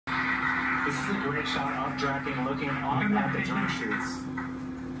This is a great shot of Dragon looking up at the drone chutes.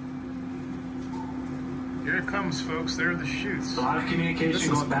 Here it comes, folks. There are the chutes. A lot of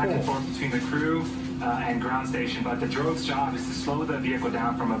communication going back and forth between the crew and ground station, but the drone's job is to slow the vehicle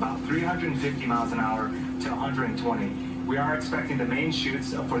down from about 350 miles an hour to 120. We are expecting the main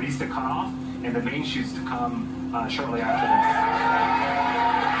chutes for these to cut off and the main chutes to come shortly after this.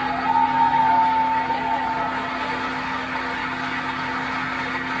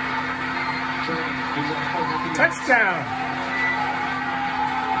 Touchdown!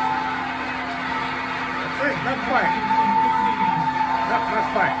 Wait, not quite. Not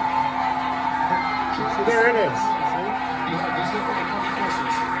quite. So there it is.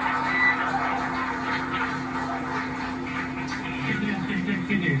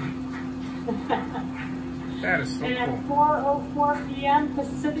 That is so cool. And at 4:04 p.m.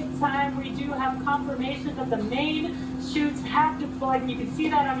 Pacific time, we do have confirmation that the main chutes have deployed. You can see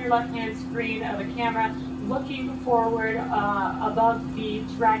that on your left-hand screen of the camera, looking forward above the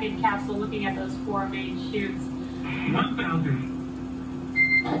Dragon capsule, looking at those 4 main chutes.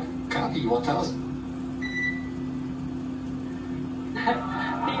 1,000. Copy, 1,000.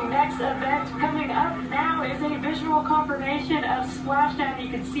 The next event coming up now is a visual confirmation of splashdown. You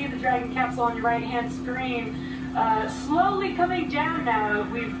can see the Dragon capsule on your right-hand screen, slowly coming down now.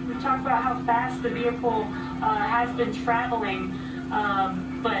 We've talked about how fast the vehicle has been traveling,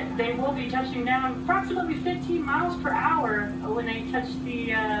 but they will be touching down approximately 15 miles per hour when they touch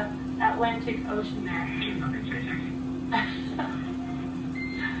the Atlantic Ocean there.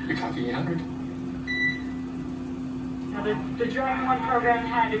 You copy 800. Now, the Dragon 1 program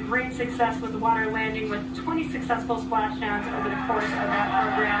had a great success with the water landing, with 20 successful splashdowns over the course of that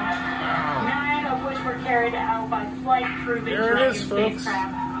program, 9 of which were carried out by flight crew of the Dragon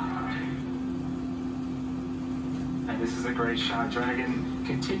spacecraft. And this is a great shot. Dragon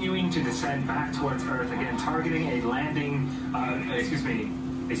continuing to descend back towards Earth, again targeting a landing, a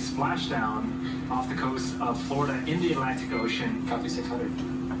splashdown off the coast of Florida in the Atlantic Ocean. Copy 600.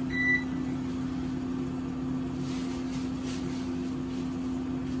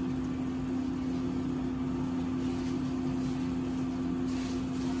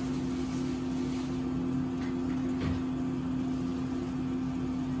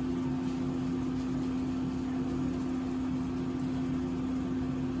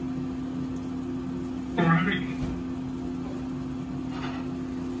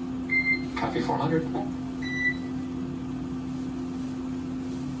 Copy 400.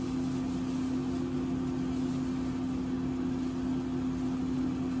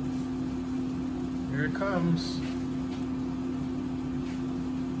 Here it comes.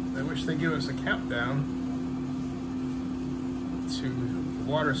 I wish they'd give us a countdown to the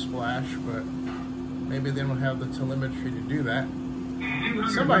water splash, but maybe they don't have the telemetry to do that.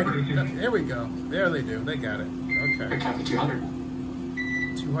 Somebody, there we go. There they do. They got it. Okay. Copy 200.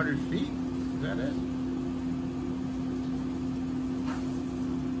 200 feet? Is that it?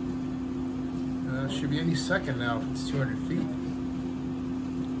 Should be any second now if it's 200 feet.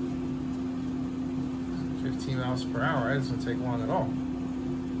 15 miles per hour. That doesn't take long at all.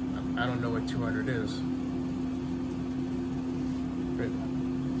 I don't know what 200 is. But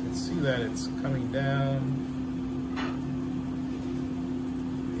you can see that it's coming down.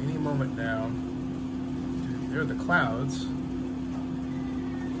 Any moment now. There are the clouds.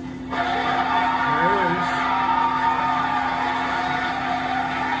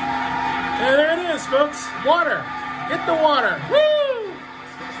 There it is, folks. Water. Hit the water. Woo!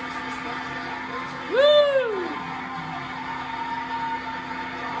 Woo!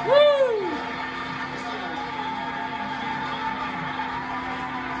 Woo!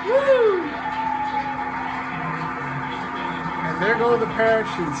 Woo! And there go the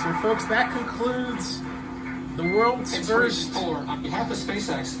parachutes. So, folks, that concludes the world's first. On behalf of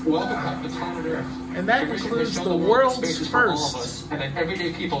SpaceX, welcome to planet Earth. And that concludes the world's first. And that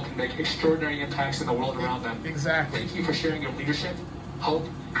everyday people can make extraordinary impacts in the world around them. Exactly. Thank you for sharing your leadership, hope,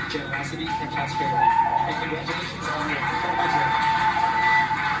 generosity, and prosperity. And congratulations on your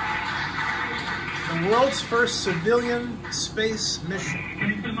The world's first civilian space mission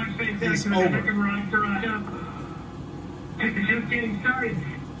is over. Just getting started.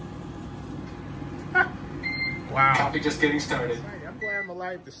 Wow. Copy, just getting started. I'm glad I'm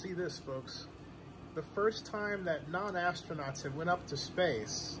alive to see this, folks. The first time that non-astronauts had went up to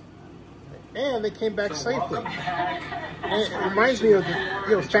space, and they came back safely. And it reminds me of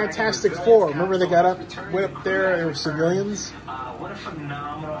the Fantastic Four. Remember they went up there, they were civilians, What a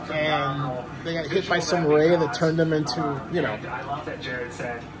phenomenal and they got hit by some ray that turned them into, I love that Jared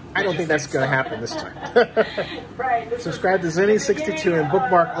said, I don't think that's going to happen this time. Right. Subscribe to Zenny62 and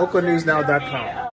bookmark okonewsnow.com.